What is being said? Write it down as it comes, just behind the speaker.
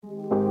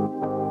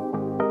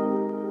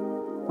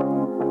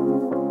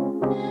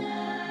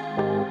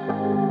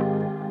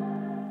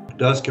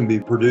Dust can be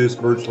produced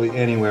virtually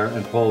anywhere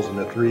and falls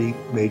into three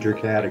major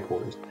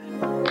categories.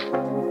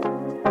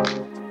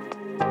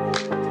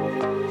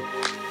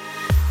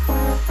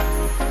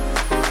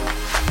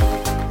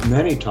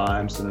 Many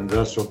times an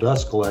industrial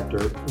dust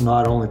collector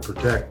not only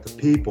protect the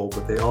people,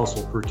 but they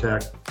also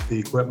protect the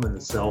equipment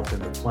itself in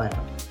the plant.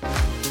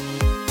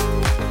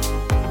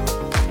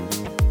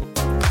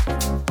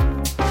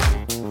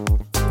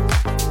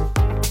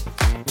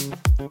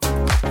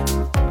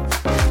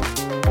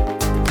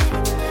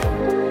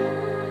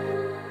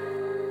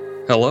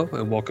 Hello,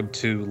 and welcome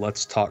to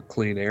Let's Talk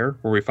Clean Air,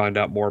 where we find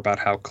out more about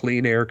how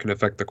clean air can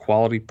affect the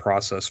quality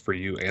process for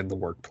you and the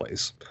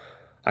workplace.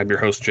 I'm your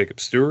host, Jacob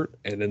Stewart,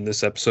 and in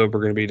this episode,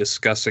 we're going to be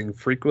discussing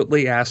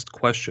frequently asked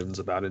questions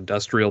about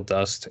industrial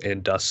dust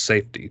and dust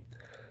safety.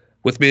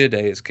 With me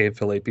today is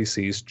Canfield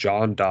APC's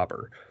John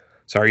Dauber.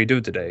 So how are you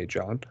doing today,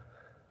 John?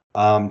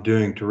 I'm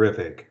doing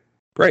terrific.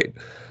 Great.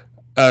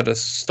 To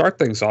start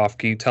things off,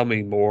 can you tell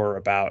me more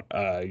about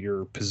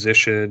your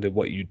position and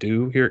what you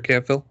do here at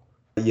Canfield?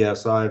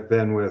 Yes, I've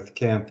been with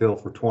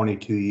Canfield for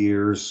 22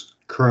 years.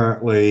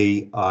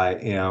 Currently, I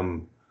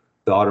am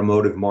the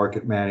automotive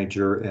market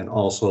manager and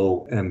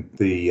also am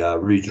the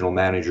regional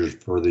manager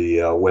for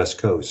the West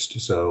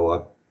Coast. So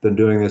I've been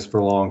doing this for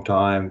a long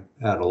time,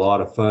 had a lot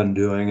of fun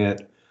doing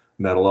it,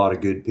 met a lot of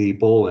good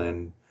people,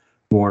 and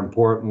more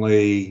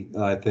importantly,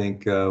 I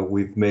think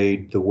we've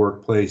made the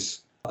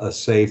workplace a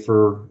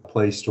safer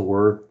place to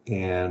work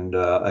and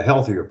a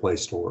healthier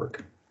place to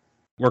work.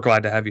 We're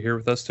glad to have you here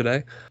with us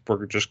today.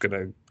 We're just going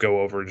to go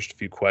over just a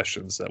few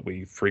questions that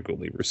we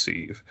frequently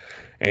receive.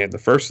 And the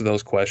first of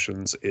those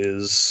questions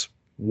is,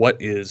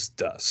 what is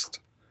dust?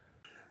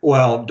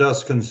 Well,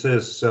 dust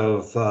consists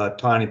of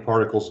tiny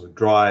particles of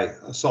dry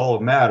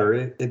solid matter.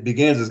 It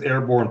begins as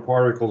airborne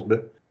particles,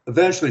 but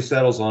eventually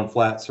settles on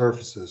flat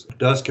surfaces.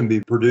 Dust can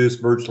be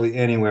produced virtually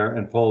anywhere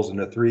and falls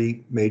into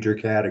three major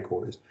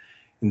categories: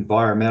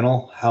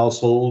 environmental,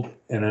 household,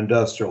 and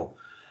industrial.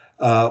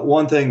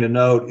 One thing to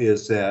note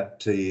is that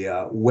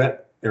the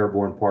wet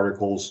airborne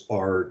particles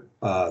are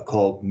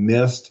called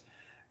mist,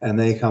 and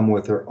they come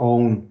with their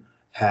own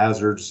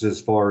hazards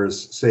as far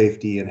as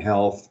safety and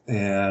health,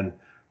 and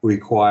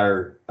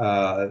require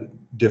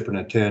different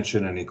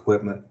attention and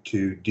equipment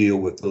to deal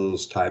with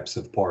those types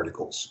of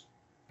particles.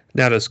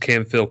 Now, does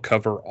Canfield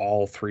cover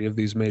all three of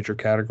these major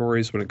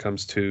categories when it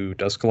comes to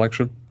dust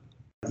collection?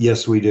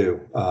 Yes, we do,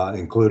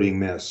 including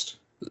mist.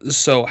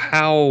 So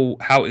how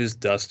is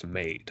dust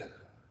made?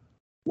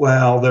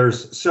 Well,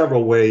 there's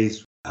several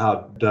ways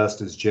how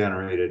dust is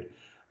generated.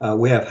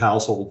 We have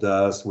household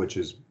dust, which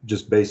is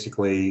just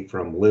basically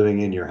from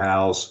living in your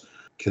house,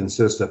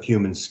 consists of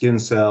human skin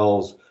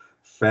cells,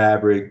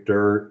 fabric,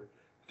 dirt,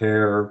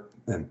 hair,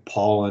 and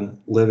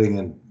pollen, living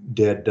in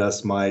dead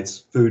dust mites,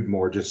 food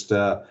more, just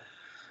a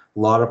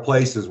lot of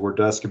places where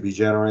dust can be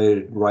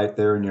generated right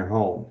there in your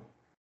home.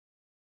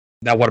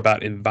 Now, what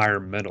about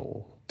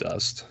environmental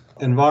dust?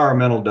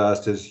 Environmental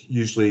dust is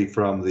usually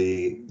from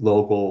the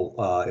local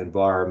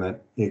environment.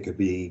 It could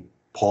be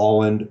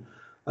pollen,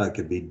 it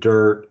could be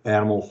dirt,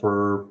 animal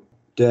fur,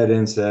 dead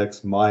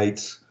insects,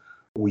 mites.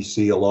 We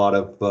see a lot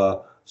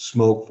of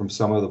smoke from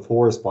some of the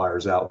forest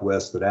fires out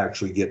west that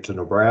actually get to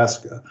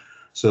Nebraska.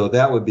 So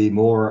that would be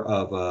more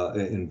of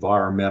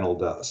environmental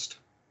dust.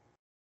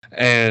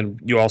 And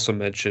you also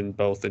mentioned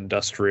both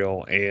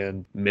industrial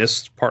and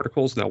mist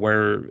particles. Now,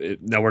 where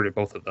do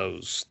both of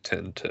those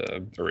tend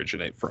to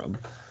originate from?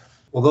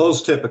 Well,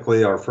 those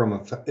typically are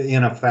from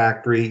in a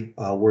factory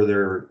where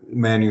they're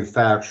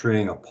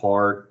manufacturing a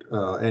part,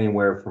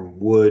 anywhere from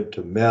wood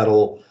to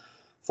metal,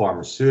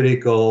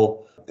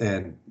 pharmaceutical,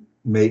 and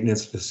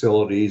maintenance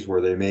facilities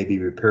where they may be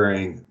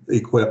repairing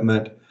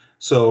equipment.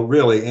 So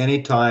really,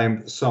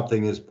 anytime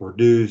something is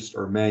produced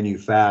or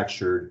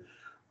manufactured,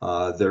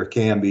 there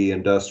can be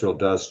industrial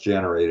dust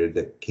generated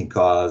that can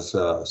cause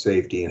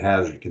safety and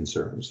hazard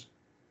concerns.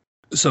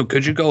 So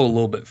could you go a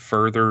little bit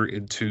further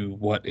into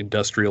what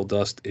industrial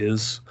dust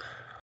is?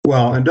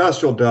 Well,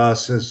 industrial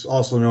dust is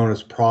also known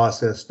as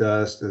process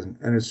dust, and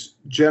it's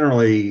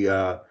generally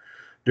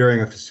during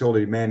a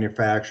facility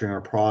manufacturing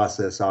or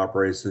process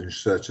operations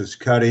such as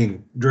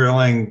cutting,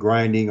 drilling,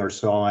 grinding, or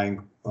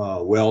sawing,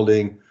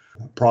 welding.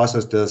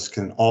 Process dust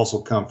can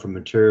also come from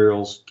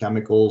materials,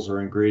 chemicals,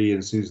 or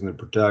ingredients used in the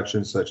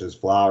production, such as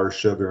flour,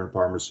 sugar, and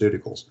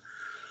pharmaceuticals.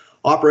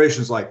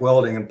 Operations like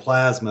welding and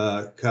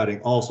plasma cutting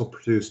also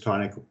produce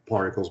tiny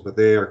particles, but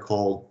they are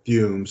called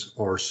fumes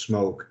or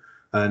smoke,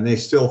 and they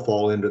still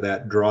fall into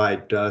that dry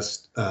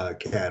dust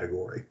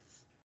category.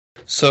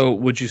 So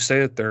would you say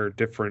that there are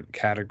different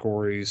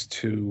categories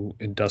to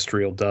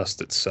industrial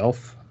dust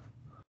itself?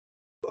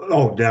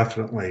 Oh,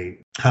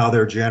 definitely. How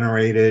they're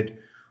generated,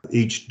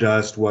 each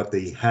dust, what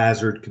the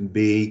hazard can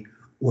be,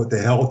 what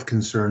the health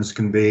concerns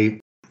can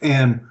be,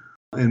 and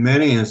in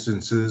many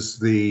instances,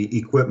 the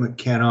equipment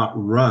cannot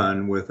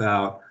run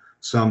without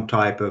some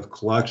type of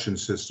collection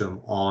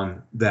system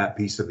on that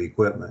piece of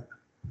equipment.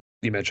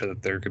 You mentioned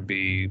that there could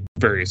be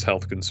various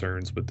health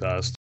concerns with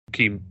dust.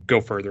 Can you go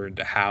further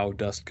into how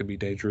dust can be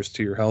dangerous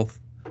to your health?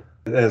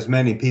 As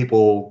many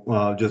people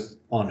just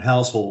on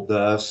household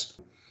dust,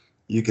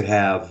 you could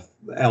have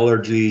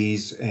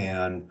allergies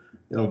and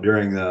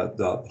during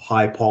the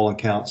high pollen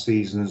count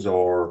seasons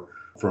or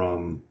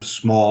from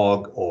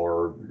smog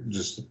or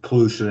just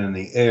pollution in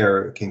the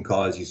air, it can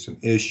cause you some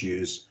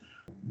issues,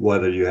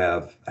 whether you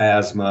have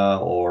asthma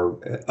or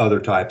other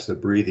types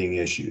of breathing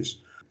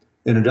issues.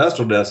 An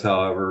industrial dust,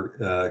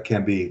 however,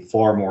 can be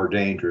far more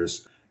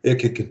dangerous. It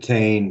could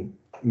contain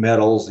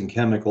metals and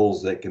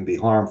chemicals that can be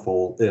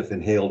harmful if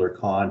inhaled or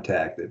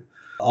contacted.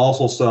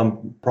 Also,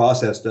 some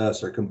process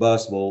dusts are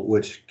combustible,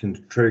 which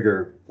can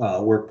trigger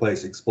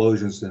workplace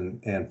explosions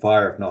and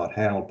fire if not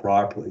handled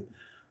properly.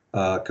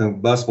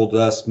 Combustible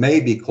dust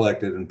may be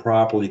collected and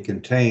properly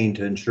contained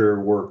to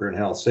ensure worker and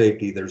health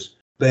safety. There's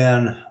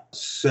been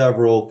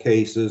several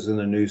cases in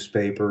the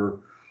newspaper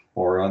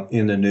or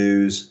in the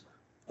news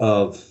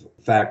of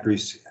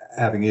factories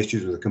having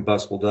issues with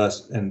combustible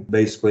dust and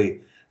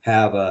basically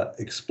have an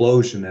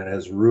explosion that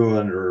has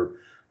ruined or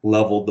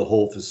leveled the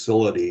whole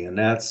facility. And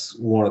that's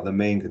one of the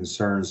main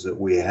concerns that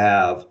we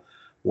have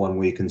when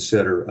we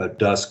consider a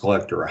dust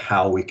collector,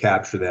 how we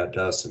capture that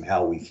dust and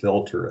how we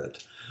filter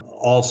it.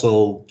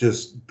 Also,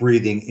 just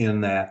breathing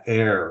in that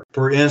air.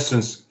 For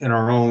instance, in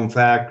our own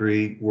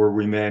factory where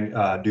we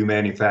do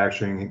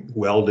manufacturing,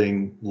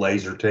 welding,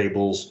 laser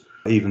tables,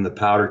 even the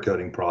powder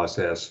coating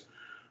process,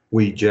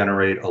 we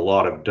generate a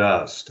lot of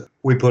dust.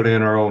 We put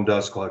in our own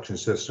dust collection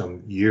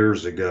system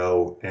years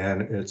ago,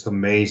 and it's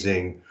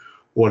amazing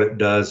what it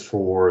does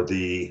for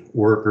the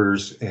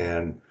workers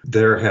and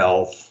their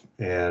health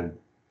and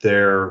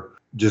their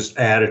just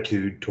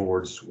attitude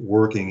towards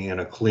working in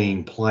a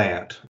clean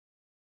plant.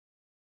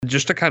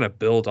 Just to kind of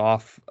build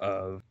off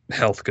of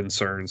health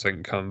concerns that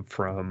can come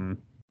from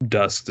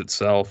dust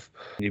itself,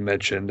 you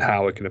mentioned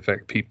how it can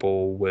affect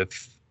people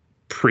with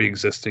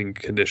pre-existing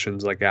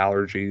conditions like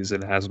allergies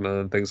and asthma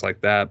and things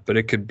like that, but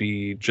it could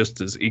be just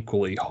as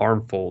equally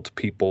harmful to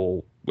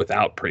people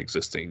without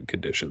pre-existing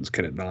conditions,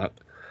 can it not?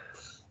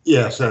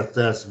 Yes,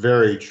 that's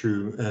very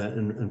true.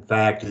 In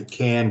fact, it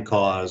can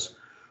cause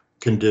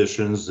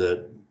conditions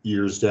that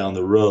years down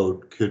the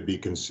road could be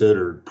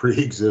considered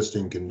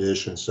pre-existing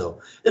conditions. So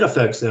it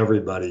affects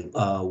everybody,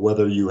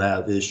 whether you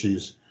have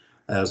issues,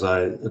 as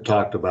I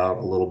talked about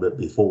a little bit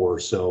before.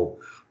 So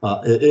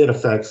it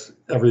affects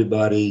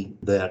everybody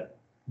that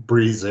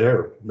breathes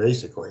air,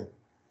 basically.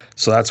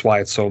 So that's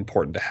why it's so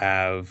important to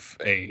have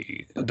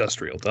a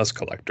industrial dust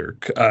collector.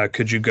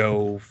 Could you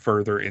go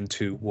further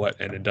into what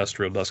an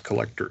industrial dust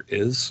collector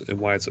is and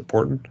why it's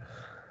important?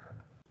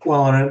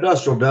 Well, an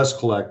industrial dust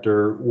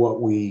collector, what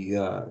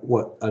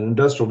an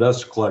industrial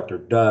dust collector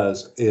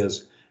does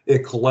is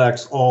it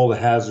collects all the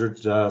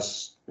hazardous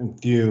dust and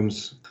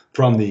fumes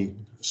from the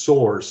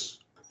source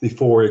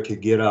before it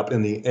could get up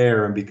in the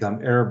air and become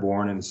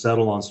airborne and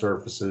settle on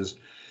surfaces,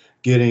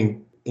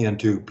 getting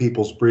into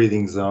people's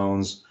breathing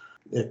zones.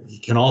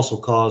 It can also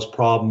cause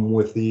problem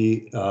with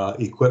the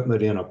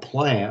equipment in a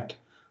plant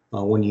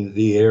when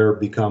the air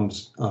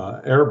becomes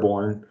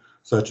airborne,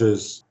 such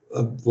as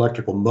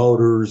electrical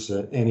motors,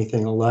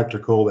 anything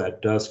electrical.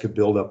 That dust could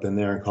build up in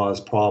there and cause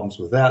problems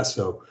with that.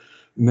 So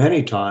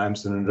many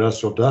times an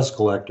industrial dust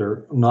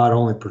collector not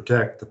only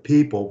protect the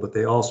people, but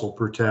they also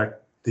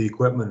protect the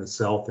equipment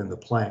itself in the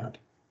plant.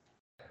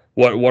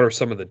 What are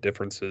some of the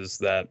differences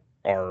that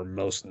are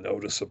most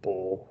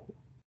noticeable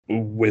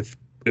with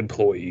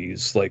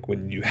employees, like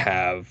when you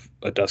have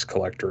a dust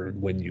collector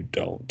and when you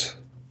don't?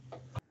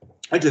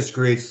 It just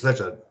creates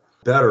such a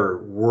better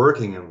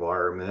working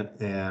environment,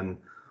 and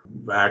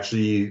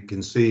actually you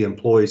can see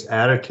employees'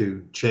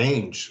 attitude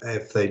change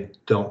if they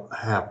don't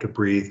have to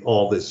breathe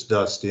all this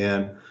dust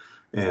in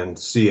and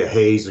see a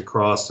haze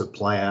across the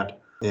plant.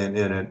 And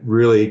it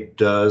really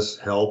does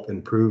help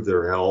improve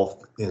their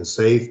health and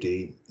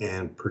safety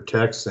and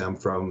protects them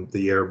from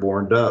the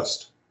airborne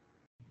dust.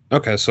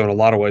 Okay, so in a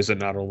lot of ways, it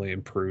not only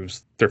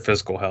improves their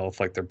physical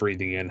health, like they're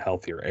breathing in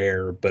healthier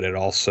air, but it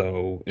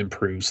also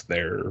improves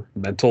their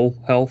mental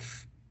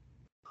health.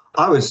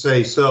 I would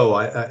say so.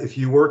 If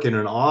you work in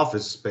an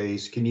office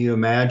space, can you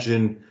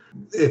imagine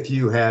if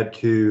you had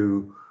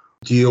to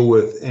deal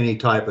with any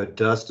type of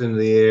dust in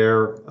the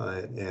air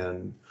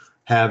and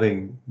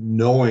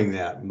knowing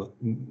that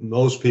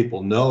most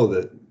people know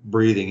that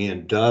breathing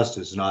in dust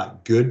is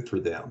not good for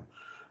them.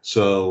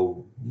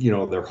 So,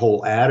 their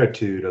whole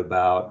attitude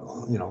about,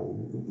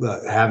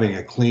 having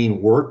a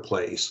clean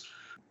workplace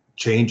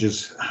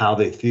changes how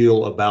they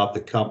feel about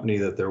the company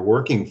that they're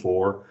working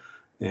for,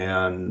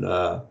 and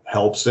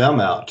helps them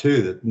out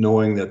too, that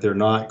knowing that they're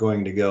not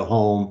going to go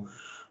home,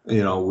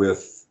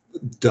 with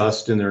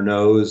dust in their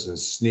nose and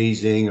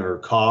sneezing or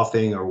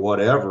coughing or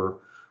whatever.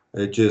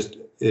 It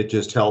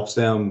just helps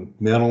them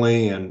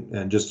mentally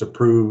and just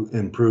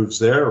improves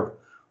their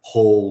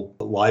whole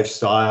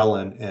lifestyle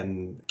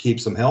and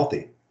keeps them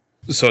healthy.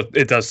 So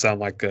it does sound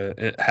like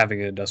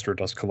having an industrial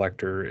dust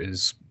collector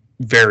is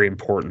very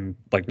important,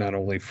 like not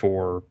only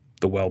for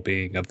the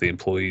well-being of the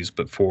employees,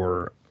 but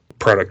for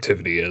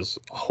productivity as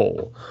a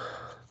whole.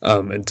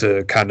 And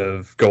to kind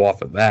of go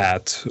off of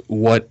that,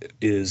 what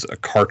is a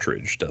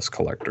cartridge dust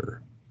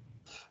collector?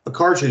 A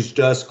cartridge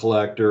dust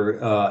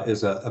collector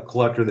is a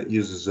collector that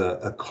uses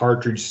a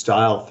cartridge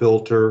style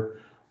filter,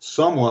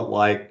 somewhat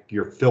like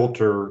your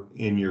filter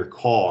in your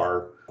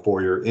car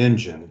for your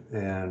engine.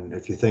 And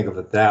if you think of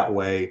it that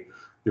way,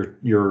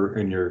 you're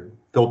in your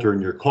filter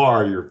in your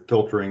car, you're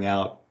filtering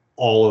out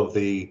all of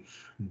the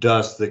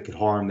dust that could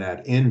harm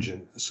that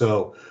engine.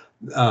 So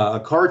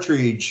a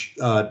cartridge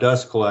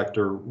dust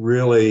collector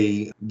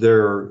really,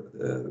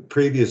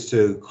 previous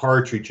to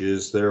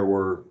cartridges, there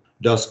were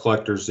dust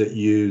collectors that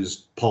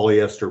used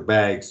polyester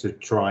bags to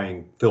try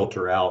and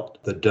filter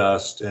out the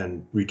dust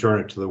and return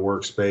it to the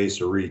workspace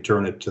or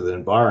return it to the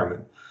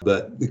environment.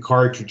 But the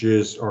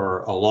cartridges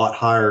are a lot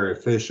higher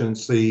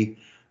efficiency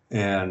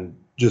and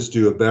just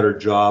do a better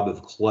job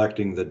of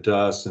collecting the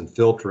dust and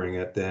filtering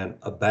it than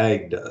a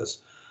bag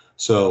does.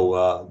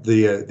 So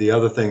the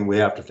other thing we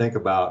have to think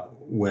about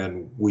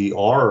when we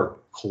are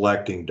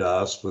collecting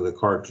dust with a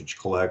cartridge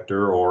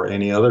collector or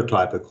any other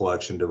type of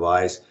collection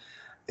device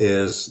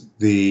is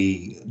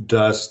the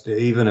dust,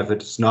 even if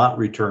it's not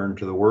returned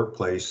to the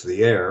workplace,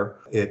 the air,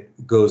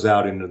 it goes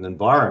out into the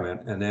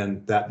environment, and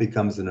then that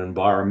becomes an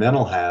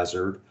environmental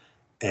hazard.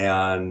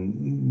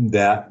 And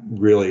that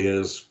really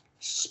is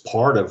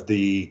part of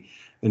the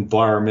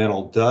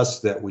environmental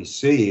dust that we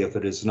see if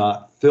it is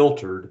not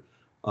filtered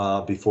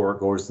before it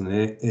goes in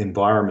the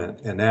environment.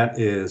 And that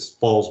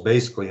falls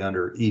basically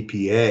under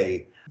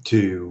EPA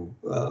to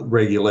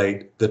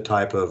regulate the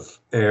type of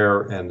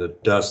air and the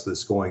dust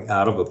that's going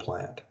out of a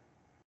plant.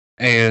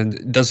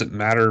 And does it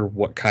matter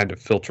what kind of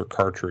filter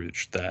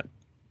cartridge that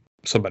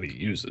somebody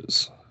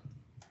uses?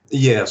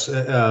 Yes,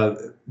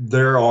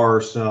 there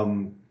are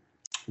some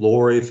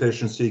lower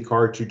efficiency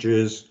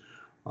cartridges.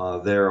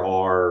 There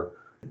are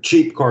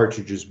cheap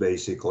cartridges,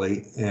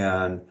 basically.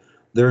 And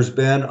there's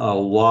been a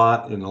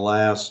lot in the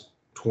last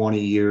 20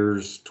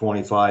 years,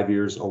 25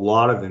 years, a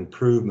lot of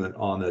improvement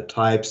on the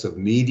types of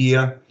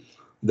media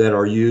that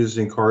are used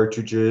in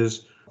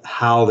cartridges,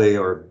 how they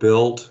are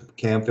built.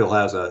 Camfil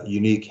has a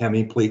unique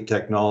hemipleat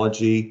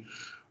technology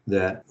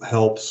that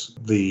helps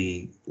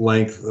the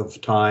length of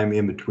time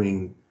in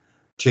between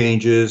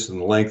changes and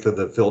the length of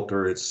the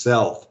filter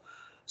itself.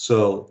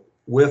 So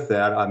with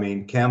that, I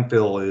mean,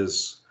 Camfil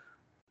is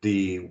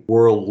the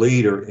world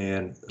leader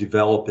in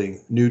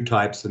developing new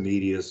types of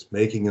medias,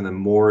 making them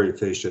more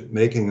efficient,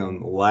 making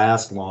them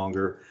last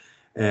longer.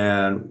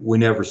 And we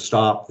never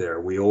stop there.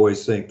 We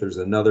always think there's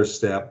another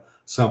step,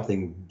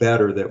 something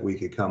better that we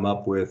could come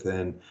up with,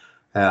 and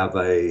have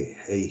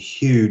a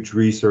huge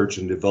research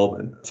and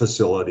development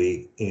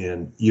facility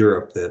in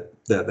Europe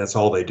that's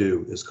all they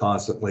do, is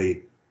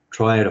constantly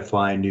trying to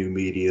find new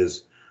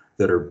medias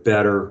that are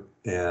better.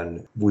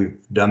 And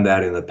we've done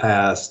that in the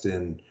past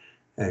and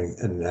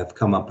have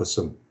come up with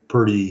some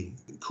pretty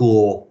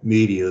cool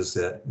medias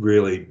that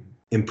really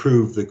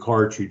improve the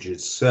cartridge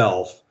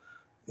itself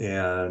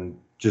and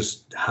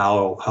just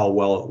how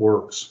well it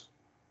works.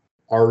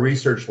 Our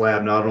research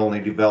lab not only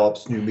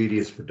develops new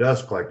medias for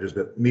dust collectors,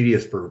 but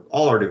medias for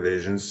all our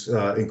divisions,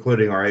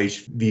 including our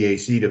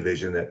HVAC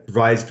division that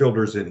provides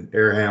filters and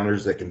air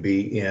handlers that can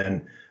be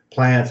in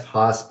plants,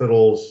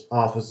 hospitals,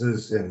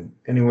 offices, and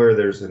anywhere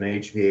there's an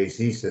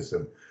HVAC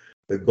system.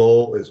 The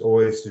goal is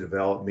always to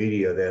develop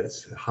media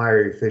that's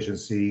higher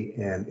efficiency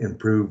and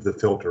improve the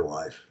filter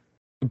life.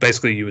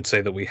 Basically, you would say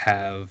that we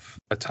have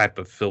a type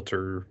of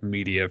filter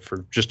media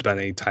for just about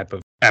any type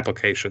of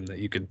application that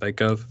you can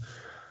think of.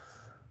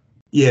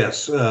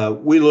 Yes,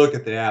 we look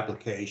at the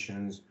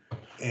applications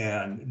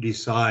and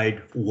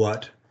decide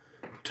what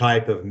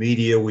type of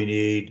media we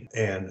need,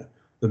 and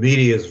the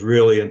media is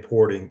really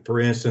important. For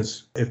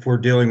instance, if we're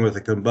dealing with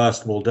a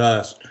combustible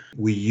dust,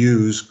 we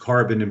use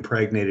carbon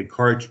impregnated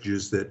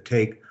cartridges that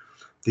take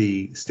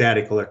the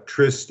static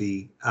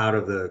electricity out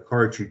of the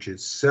cartridge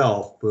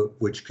itself,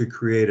 which could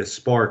create a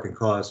spark and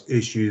cause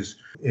issues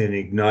in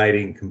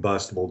igniting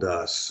combustible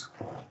dust.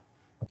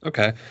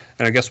 Okay.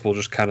 And I guess we'll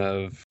just kind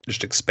of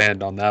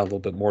expand on that a little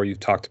bit more. You've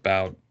talked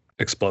about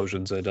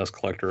explosions in a dust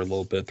collector a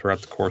little bit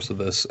throughout the course of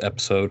this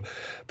episode,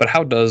 but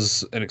how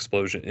does an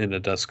explosion in a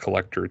dust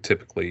collector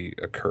typically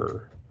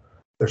occur?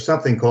 There's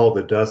something called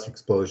the dust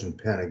explosion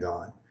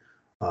pentagon.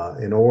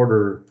 In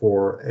order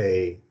for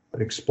an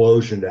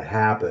explosion to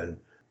happen,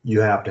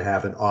 you have to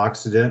have an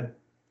oxidant,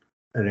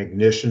 an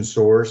ignition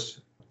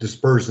source,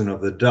 dispersion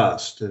of the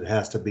dust. It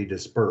has to be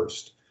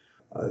dispersed.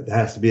 It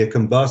has to be a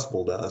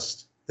combustible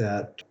dust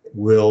that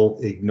will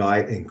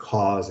ignite and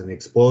cause an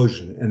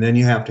explosion. And then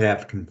you have to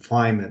have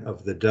confinement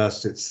of the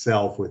dust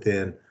itself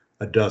within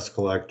a dust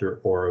collector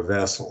or a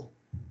vessel.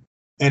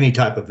 Any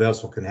type of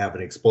vessel can have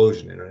an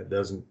explosion in it. It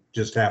doesn't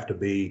just have to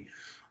be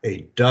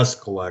a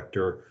dust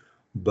collector,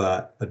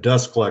 but a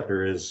dust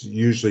collector is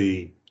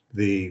usually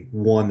the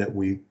one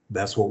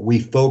that's what we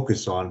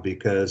focus on,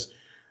 because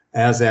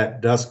as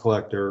that dust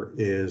collector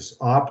is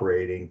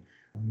operating,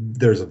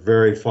 there's a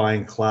very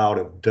fine cloud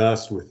of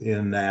dust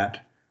within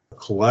that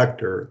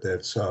collector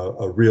that's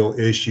a real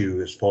issue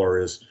as far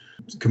as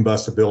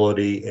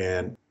combustibility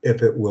and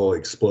if it will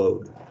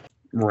explode.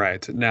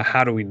 Right. Now,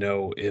 how do we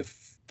know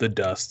if the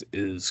dust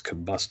is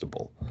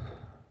combustible?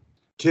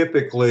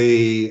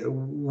 Typically,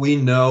 we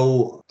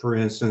know, for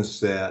instance,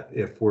 that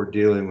if we're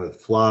dealing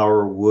with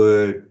flour,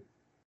 wood,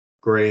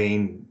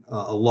 grain,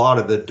 a lot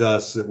of the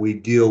dust that we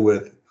deal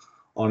with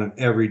on an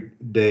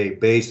everyday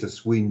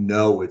basis, we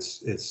know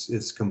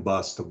it's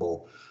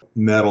combustible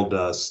metal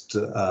dust.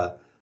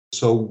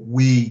 So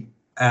we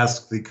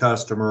ask the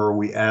customer,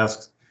 we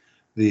ask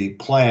the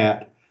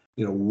plant,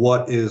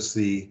 what is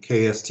the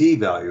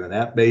KST value? And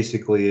that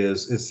basically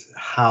is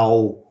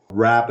how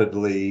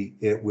rapidly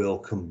it will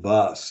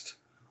combust.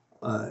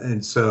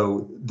 And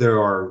so there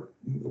are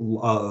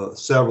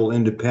several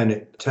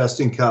independent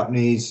testing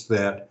companies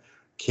that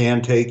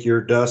can take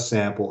your dust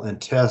sample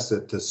and test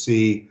it to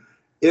see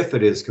if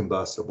it is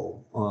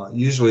combustible.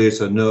 Usually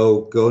it's a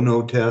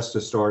no test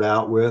to start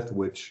out with,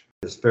 which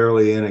is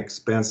fairly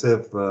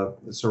inexpensive.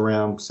 It's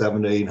around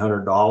 $700 to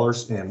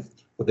 $800. And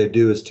what they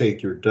do is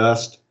take your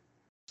dust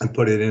and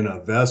put it in a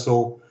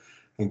vessel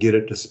and get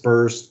it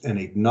dispersed and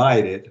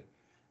ignite it,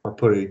 or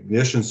put an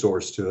ignition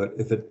source to it.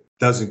 If it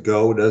doesn't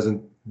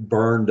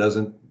burn,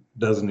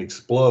 doesn't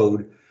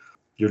explode,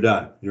 you're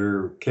done.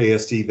 Your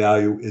KST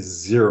value is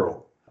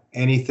 0.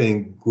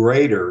 Anything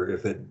greater,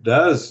 if it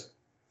does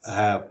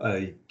have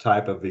a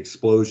type of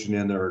explosion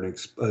in there and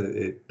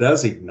it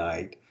does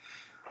ignite,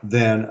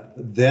 then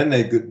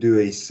they could do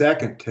a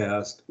second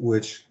test,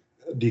 which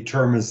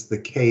determines the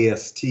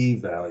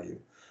KST value.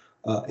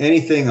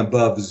 Anything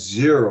above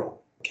 0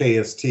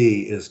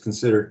 KST is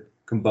considered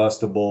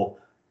combustible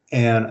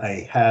and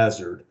a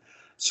hazard.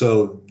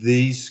 So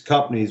these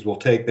companies will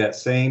take that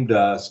same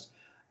dust,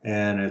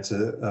 and it's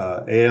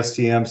a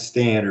ASTM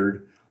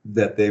standard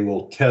that they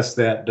will test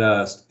that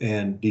dust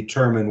and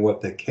determine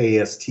what the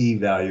KST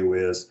value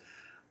is,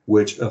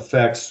 which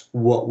affects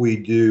what we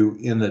do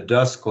in the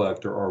dust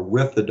collector or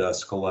with the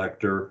dust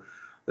collector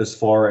as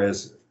far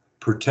as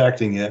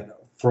protecting it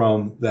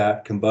from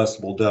that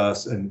combustible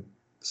dust. And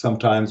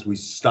sometimes we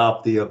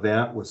stop the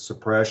event with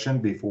suppression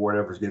before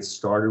whatever gets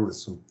started with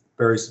some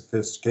very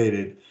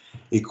sophisticated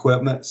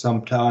equipment.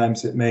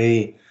 Sometimes it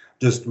may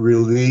just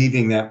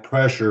relieving that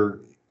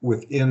pressure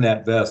within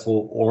that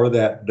vessel or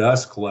that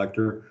dust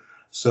collector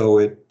so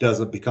it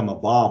doesn't become a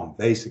bomb,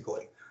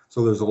 basically.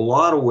 So there's a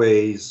lot of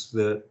ways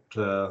that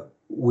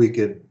we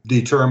could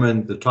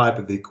determine the type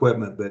of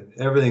equipment, but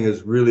everything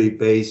is really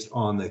based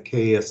on the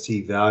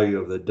KST value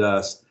of the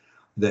dust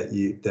that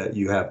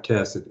you have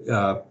tested.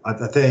 I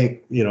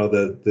think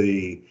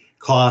the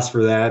cost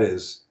for that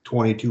is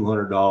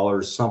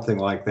 $2,200, something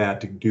like that,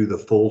 to do the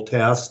full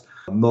test.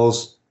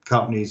 Most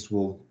companies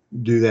will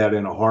do that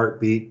in a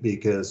heartbeat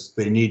because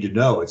they need to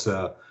know it's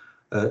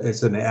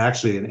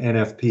actually an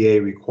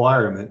NFPA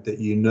requirement that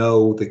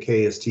the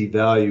KST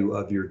value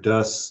of your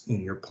dust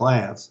in your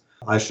plants.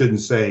 I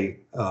shouldn't say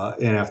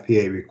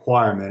NFPA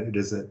requirement. It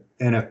is an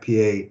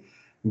NFPA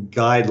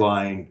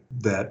guideline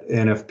that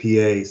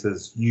NFPA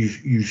says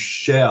you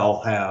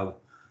shall have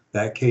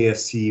that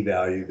KST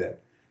value.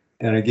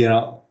 And again,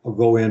 I'll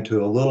go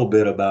into a little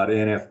bit about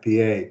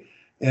NFPA.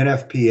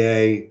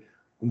 NFPA,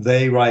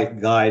 they write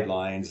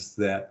guidelines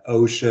that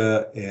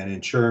OSHA and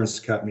insurance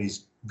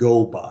companies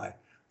go by.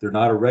 They're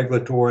not a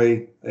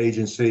regulatory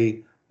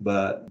agency,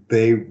 but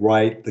they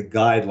write the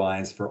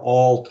guidelines for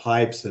all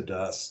types of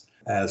dust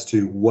as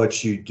to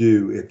what you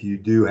do if you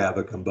do have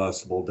a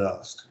combustible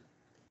dust.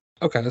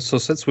 Okay, so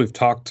since we've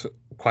talked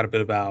quite a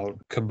bit about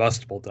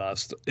combustible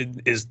dust,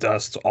 is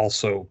dust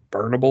also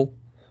burnable?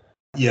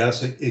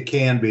 Yes, it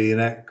can be, and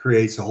that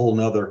creates a whole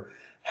nother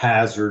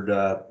hazard.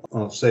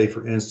 Say,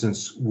 for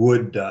instance,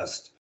 wood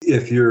dust.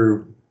 If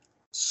you're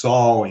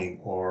sawing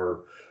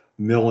or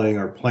milling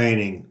or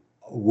planing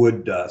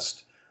wood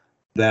dust,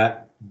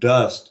 that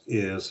dust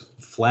is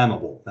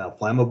flammable. Now,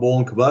 flammable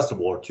and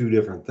combustible are two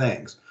different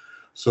things.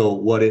 So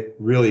what it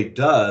really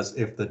does,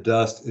 if the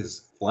dust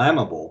is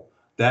flammable,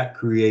 that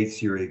creates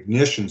your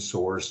ignition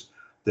source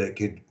that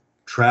could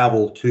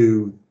travel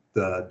to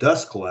the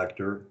dust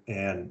collector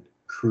and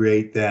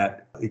create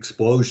that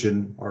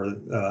explosion or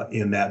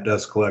in that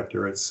dust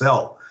collector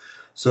itself.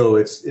 So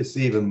it's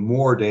even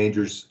more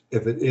dangerous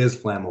if it is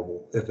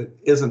flammable. If it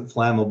isn't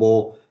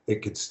flammable,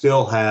 it could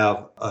still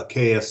have a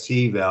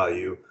KST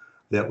value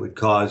that would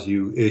cause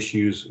you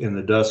issues in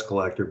the dust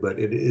collector. But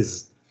it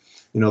is,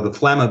 the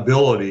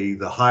flammability,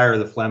 the higher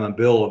the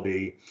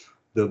flammability,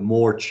 the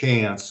more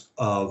chance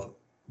of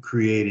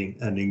creating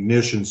an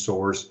ignition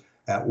source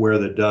at where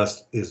the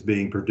dust is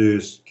being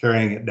produced,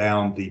 carrying it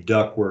down the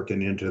ductwork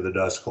and into the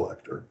dust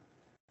collector.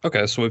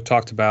 Okay, so we've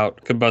talked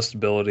about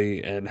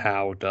combustibility and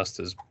how dust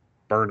is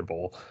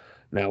burnable.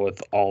 Now,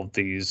 with all of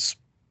these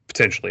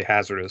potentially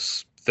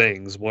hazardous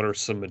things, what are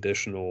some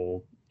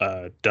additional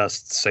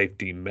dust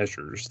safety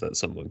measures that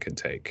someone can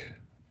take?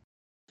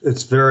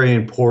 It's very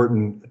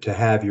important to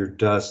have your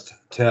dust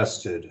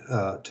tested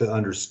to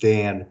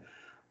understand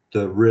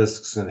the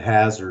risks and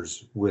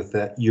hazards with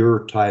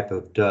your type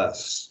of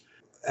dust.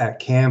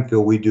 At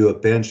Camfil, we do a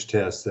bench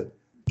test that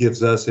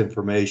gives us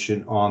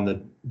information on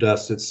the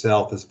dust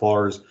itself as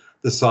far as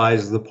the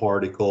size of the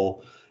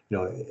particle,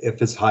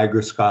 if it's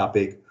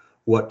hygroscopic,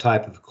 what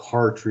type of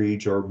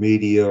cartridge or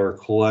media or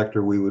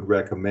collector we would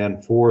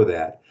recommend for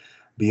that.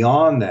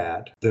 Beyond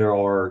that, there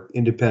are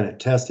independent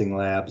testing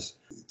labs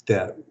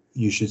that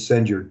you should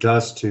send your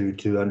dust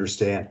to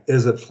understand,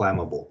 is it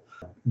flammable?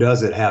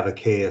 Does it have a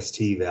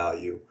KST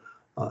value?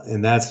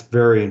 And that's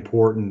very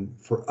important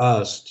for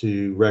us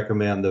to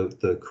recommend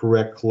the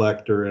correct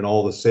collector and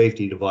all the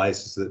safety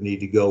devices that need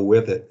to go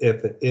with it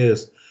if it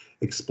is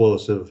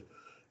explosive,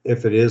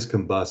 if it is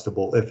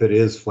combustible, if it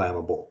is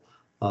flammable.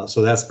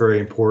 So that's very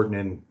important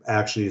and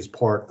actually is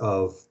part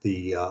of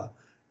the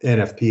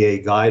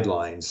NFPA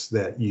guidelines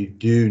that you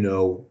do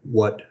know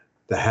what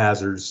the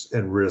hazards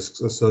and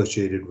risks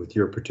associated with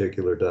your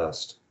particular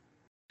dust.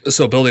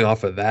 So building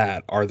off of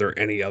that, are there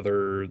any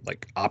other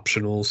like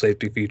optional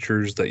safety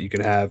features that you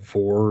can have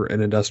for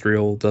an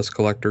industrial dust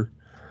collector?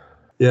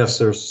 Yes,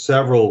 there's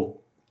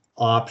several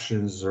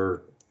options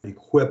or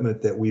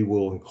equipment that we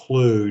will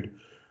include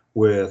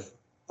with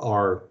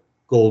our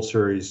Gold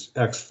Series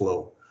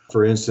X-Flow.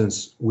 For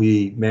instance,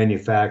 we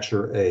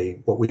manufacture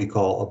what we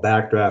call a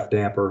backdraft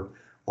damper.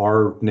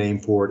 Our name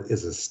for it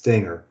is a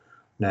stinger.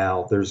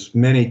 Now, there's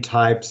many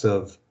types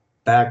of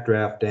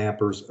backdraft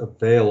dampers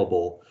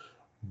available,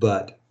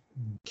 but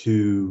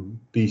to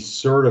be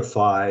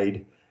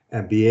certified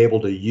and be able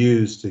to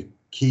use to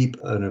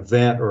keep an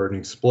event or an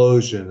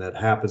explosion that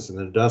happens in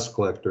the dust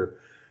collector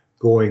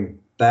going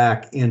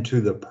back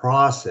into the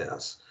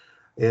process,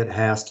 it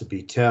has to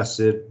be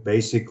tested.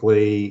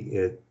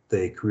 Basically,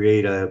 they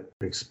create an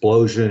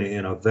explosion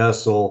in a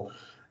vessel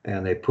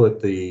and they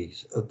put the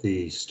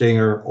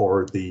stinger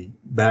or the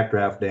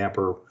backdraft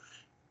damper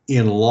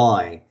in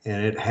line,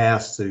 and it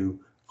has to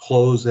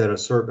close at a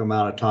certain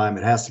amount of time.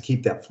 It has to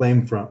keep that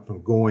flame front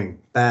from going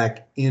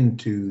back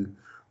into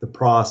the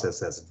process.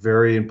 That's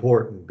very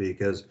important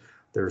because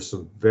there's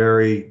some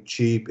very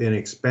cheap,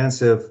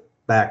 inexpensive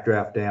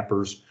backdraft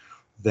dampers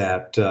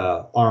that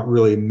aren't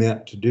really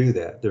meant to do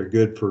that. They're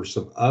good for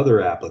some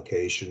other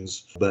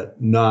applications,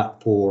 but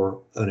not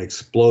for an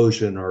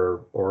explosion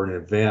or an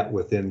event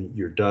within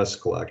your dust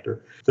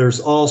collector. There's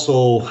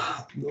also,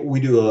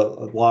 we do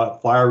a lot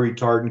of fire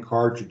retardant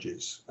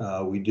cartridges.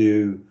 We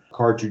do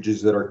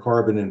cartridges that are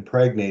carbon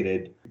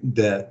impregnated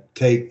that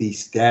take the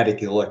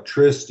static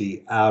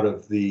electricity out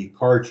of the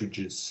cartridge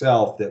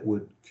itself that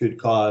could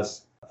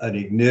cause an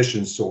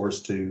ignition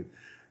source to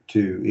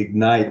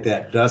ignite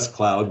that dust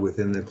cloud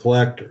within the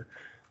collector.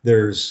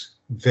 There's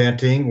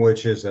venting,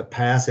 which is a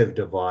passive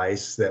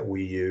device that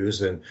we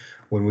use. And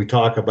when we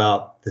talk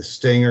about the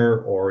stinger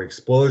or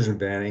explosion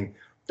venting,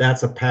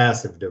 that's a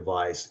passive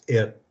device.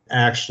 It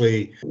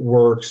actually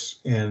works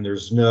and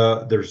there's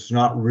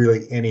not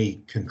really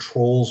any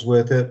controls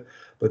with it.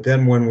 But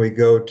then when we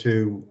go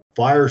to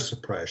fire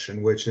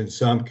suppression, which in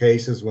some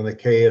cases when the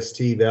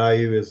KST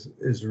value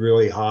is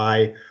really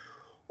high,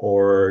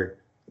 or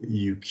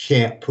you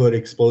can't put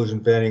explosion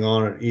venting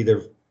on it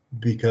either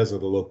because of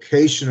the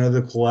location of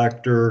the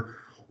collector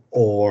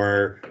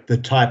or the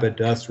type of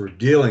dust we're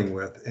dealing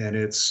with. And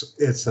it's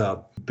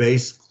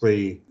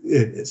basically,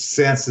 it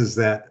senses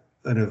that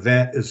an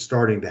event is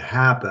starting to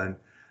happen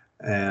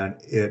and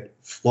it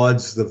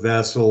floods the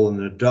vessel and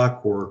the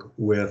ductwork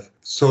with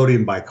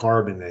sodium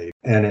bicarbonate.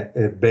 And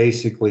it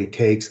basically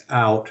takes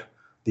out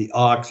the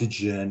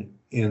oxygen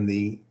in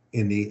the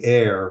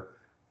air,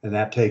 and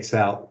that takes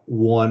out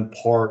one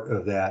part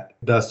of that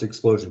dust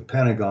explosion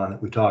pentagon that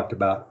we talked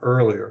about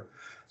earlier.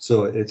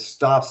 So it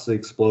stops the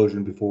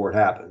explosion before it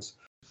happens.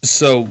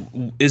 So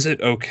is it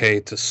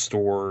okay to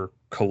store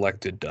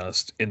collected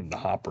dust in the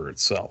hopper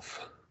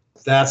itself?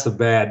 That's a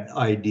bad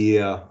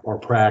idea or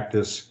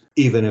practice,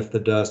 even if the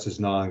dust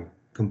is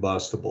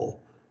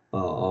non-combustible.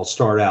 I'll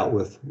start out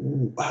with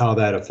how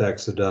that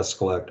affects the dust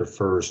collector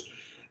first.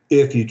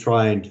 If you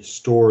try and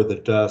store the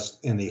dust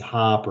in the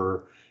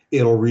hopper,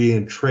 it'll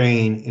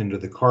re-entrain into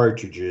the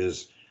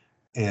cartridges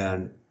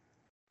and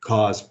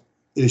cause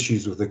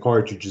issues with the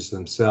cartridges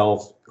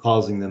themselves,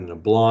 causing them to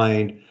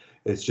blind.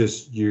 It's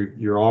just you're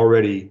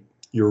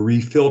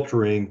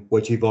refiltering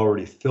what you've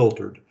already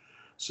filtered.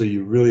 So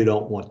you really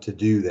don't want to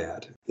do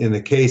that. In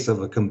the case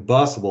of a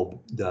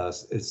combustible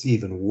dust, it's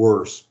even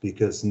worse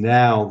because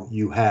now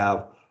you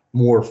have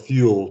more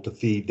fuel to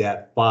feed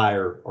that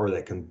fire or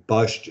that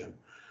combustion.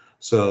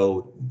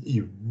 So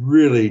you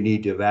really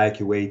need to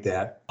evacuate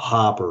that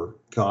hopper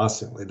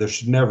constantly. There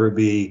should never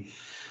be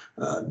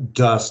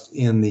dust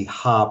in the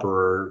hopper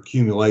or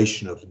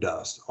accumulation of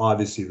dust.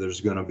 Obviously,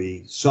 there's going to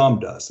be some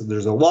dust.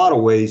 There's a lot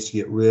of ways to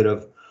get rid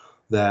of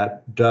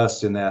that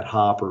dust in that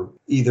hopper,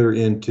 either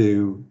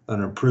into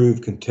an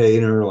improved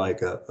container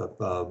like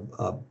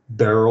a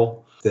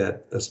barrel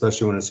that,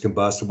 especially when it's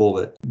combustible,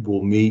 that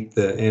will meet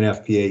the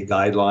NFPA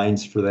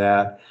guidelines for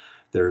that.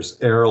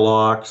 There's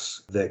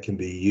airlocks that can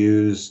be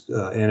used,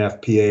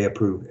 NFPA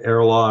approved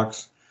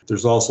airlocks.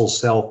 There's also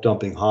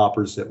self-dumping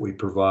hoppers that we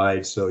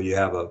provide, so you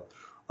have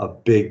a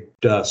big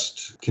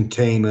dust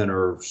containment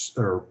or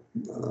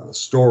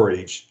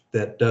storage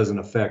that doesn't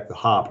affect the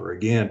hopper.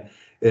 Again,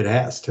 it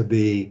has to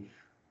be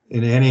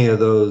in any of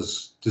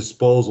those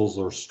disposals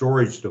or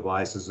storage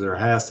devices, there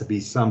has to be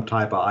some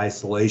type of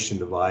isolation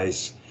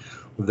device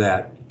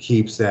that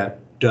keeps that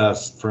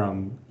dust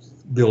from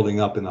building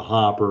up in the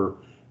hopper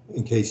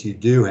in case you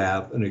do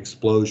have an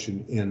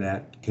explosion in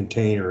that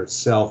container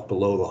itself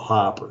below the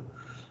hopper.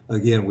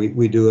 Again,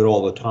 we do it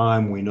all the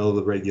time. We know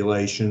the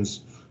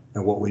regulations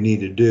and what we need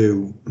to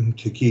do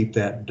to keep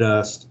that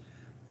dust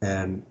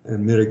and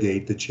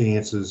mitigate the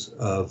chances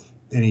of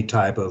any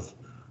type of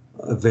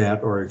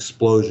event or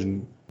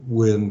explosion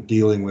when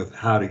dealing with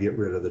how to get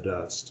rid of the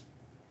dust.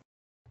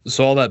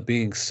 So all that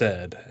being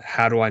said,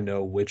 how do I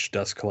know which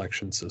dust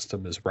collection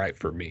system is right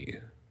for me?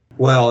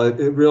 Well,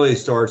 it really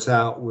starts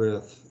out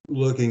with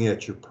looking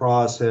at your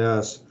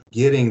process,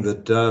 getting the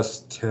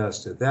dust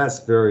tested. That's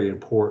very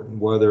important.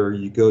 Whether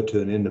you go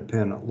to an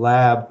independent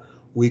lab,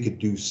 we could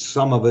do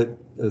some of it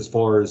as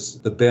far as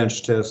the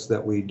bench tests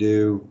that we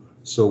do,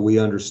 so we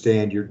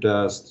understand your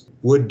dust.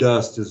 Wood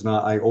dust is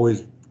not, I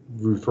always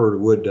refer to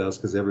wood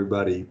dust because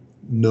everybody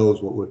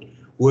knows what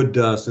wood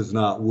dust is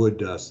not wood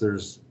dust.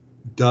 There's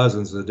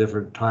dozens of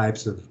different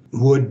types of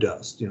wood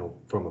dust,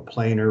 from a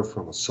planer,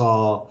 from a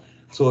saw.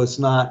 So it's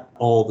not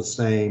all the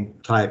same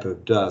type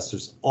of dust.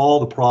 There's all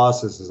the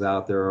processes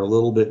out there are a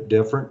little bit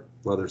different,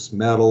 whether it's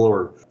metal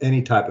or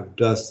any type of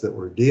dust that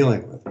we're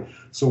dealing with.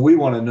 So we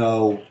want to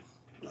know,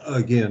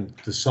 again,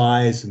 the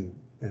size, and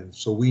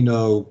so we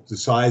know the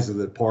size of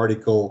the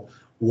particle,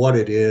 what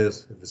it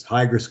is, if it's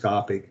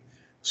hygroscopic,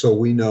 so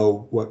we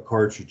know what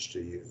cartridge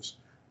to use.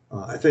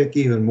 I think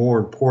even more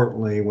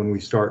importantly, when we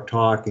start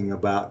talking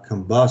about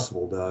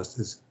combustible dust,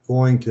 is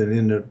going to an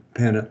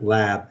independent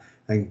lab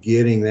and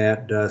getting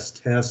that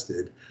dust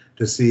tested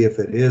to see if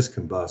it is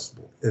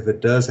combustible, if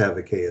it does have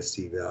a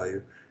KST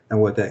value,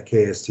 and what that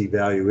KST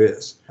value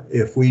is.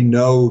 If we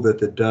know that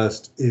the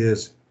dust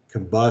is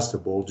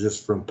combustible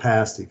just from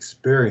past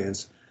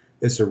experience,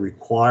 it's a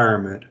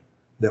requirement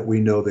that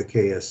we know the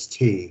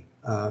KST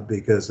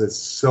because it's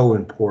so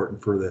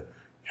important for the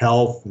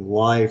health and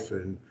life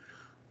and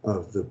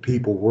of the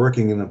people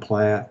working in the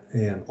plant.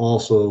 And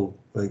also,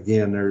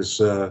 again, there's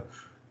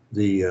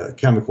the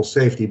Chemical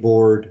Safety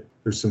Board.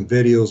 There's some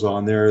videos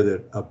on there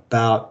that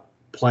about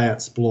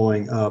plants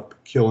blowing up,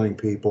 killing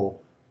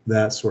people,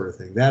 that sort of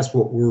thing. That's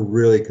what we're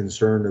really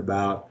concerned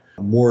about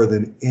more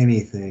than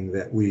anything,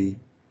 that we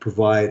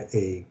provide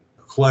a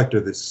collector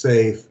that's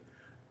safe,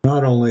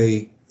 not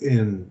only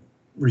in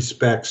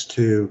respects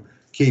to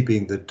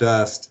keeping the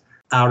dust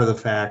out of the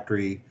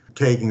factory,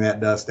 taking that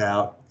dust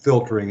out,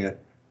 filtering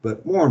it,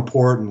 but more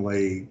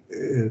importantly,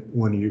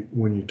 when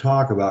you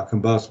talk about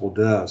combustible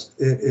dust,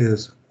 it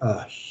is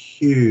a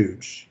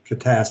huge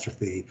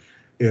catastrophe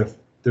if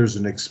there's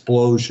an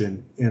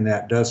explosion in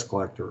that dust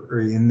collector or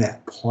in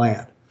that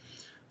plant.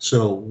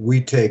 So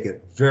we take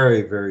it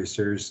very, very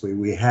seriously.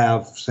 We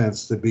have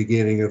since the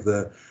beginning of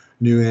the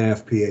new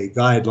NFPA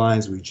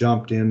guidelines. We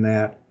jumped in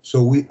that.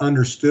 So we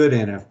understood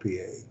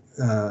NFPA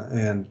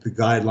and the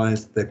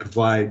guidelines that they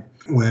provide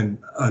when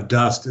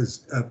dust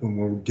is, when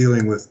we're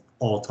dealing with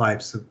all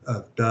types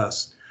of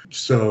dust.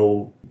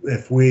 So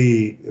if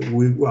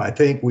I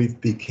think we've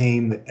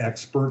became the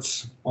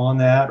experts on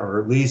that,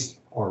 or at least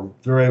are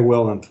very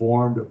well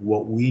informed of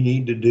what we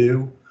need to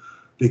do,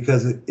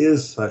 because it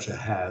is such a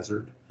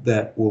hazard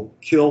that will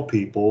kill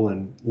people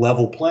and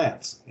level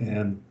plants.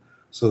 And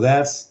so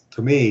that's,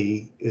 to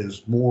me,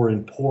 is more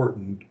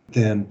important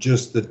than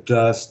just the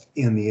dust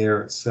in the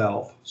air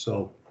itself.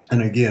 So,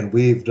 and again,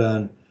 we've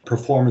done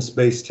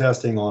performance-based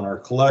testing on our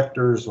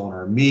collectors, on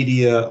our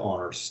media, on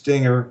our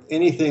stinger.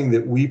 Anything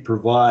that we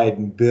provide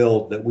and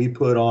build that we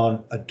put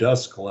on a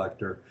dust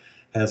collector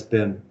has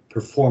been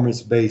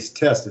performance-based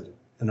tested.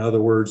 In other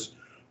words,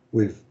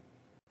 we've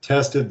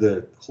tested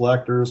the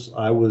collectors.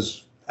 I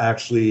was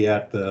actually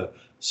at the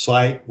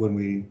site when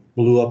we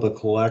blew up a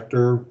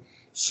collector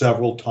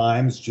several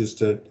times just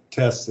to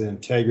test the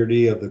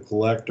integrity of the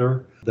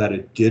collector, that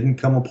it didn't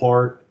come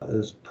apart.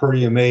 It's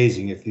pretty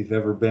amazing if you've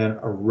ever been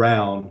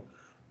around.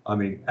 I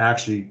mean,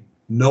 actually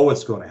know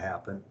what's going to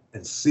happen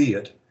and see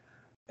it.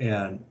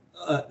 And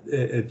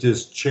it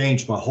just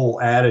changed my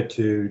whole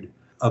attitude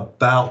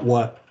about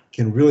what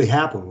can really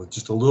happen with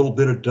just a little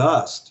bit of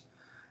dust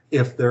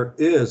if there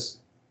is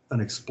an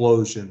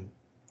explosion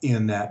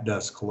in that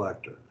dust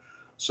collector.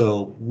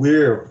 So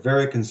we're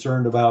very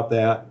concerned about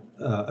that.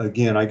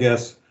 Again, I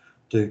guess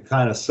to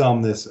kind of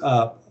sum this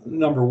up,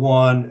 number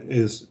one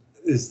is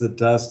the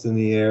dust in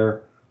the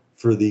air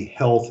for the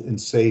health and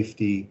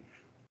safety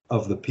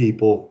of the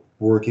people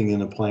working in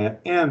the plant,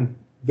 and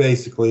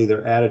basically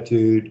their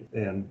attitude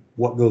and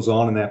what goes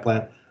on in that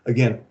plant.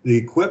 Again, the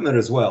equipment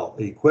as well.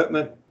 The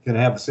equipment can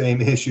have the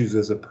same issues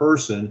as a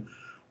person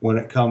when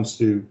it comes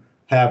to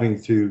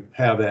having to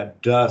have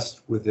that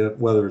dust with it,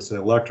 whether it's an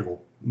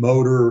electrical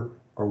motor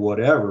or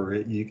whatever.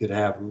 You could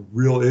have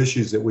real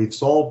issues that we've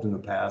solved in the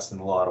past in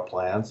a lot of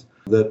plants,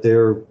 that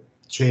they're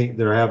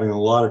having a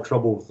lot of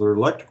trouble with their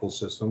electrical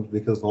systems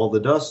because of all the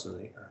dust in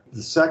the air.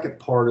 The second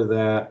part of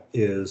that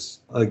is,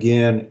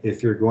 again,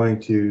 if you're going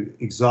to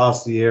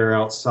exhaust the air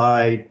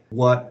outside,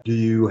 what do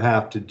you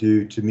have to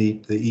do to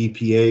meet the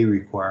EPA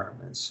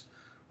requirements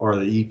or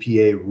the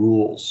EPA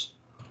rules?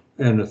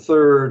 And the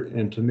third,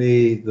 and to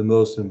me the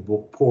most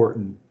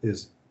important,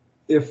 is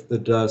if the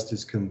dust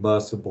is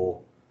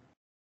combustible,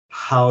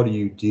 how do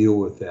you deal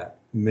with that?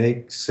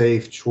 make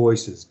safe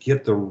choices,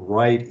 get the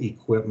right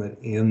equipment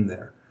in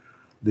there,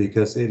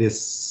 because it is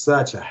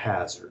such a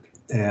hazard.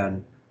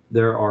 And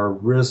there are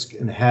risk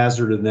and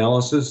hazard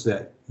analysis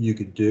that you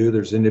could do.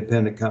 There's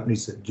independent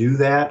companies that do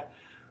that,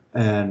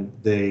 and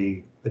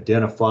they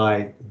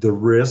identify the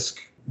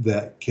risk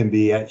that can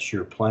be at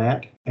your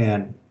plant,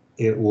 and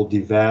it will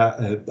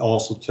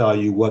also tell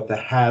you what the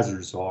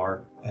hazards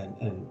are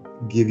and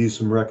give you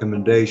some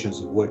recommendations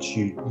of what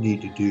you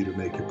need to do to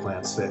make your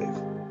plant safe.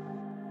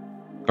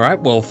 All right,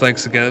 well,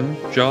 thanks again,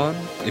 John.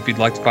 If you'd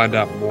like to find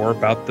out more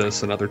about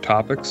this and other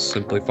topics,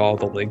 simply follow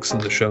the links in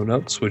the show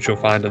notes, which you'll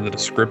find in the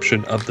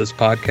description of this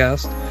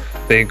podcast.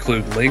 They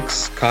include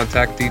links,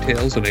 contact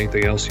details, and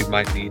anything else you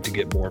might need to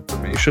get more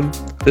information.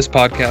 This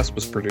podcast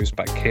was produced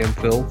by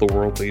Camfil, the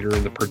world leader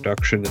in the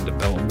production and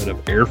development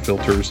of air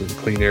filters and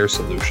clean air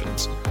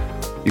solutions.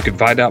 You can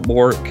find out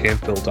more at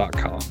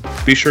camfil.com.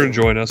 Be sure to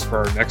join us for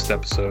our next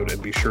episode,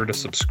 and be sure to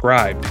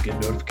subscribe to get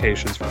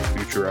notifications for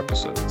future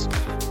episodes.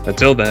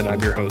 Until then,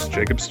 I'm your host,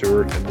 Jacob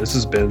Stewart, and this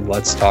has been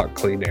Let's Talk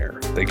Clean Air.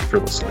 Thank you for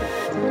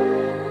listening.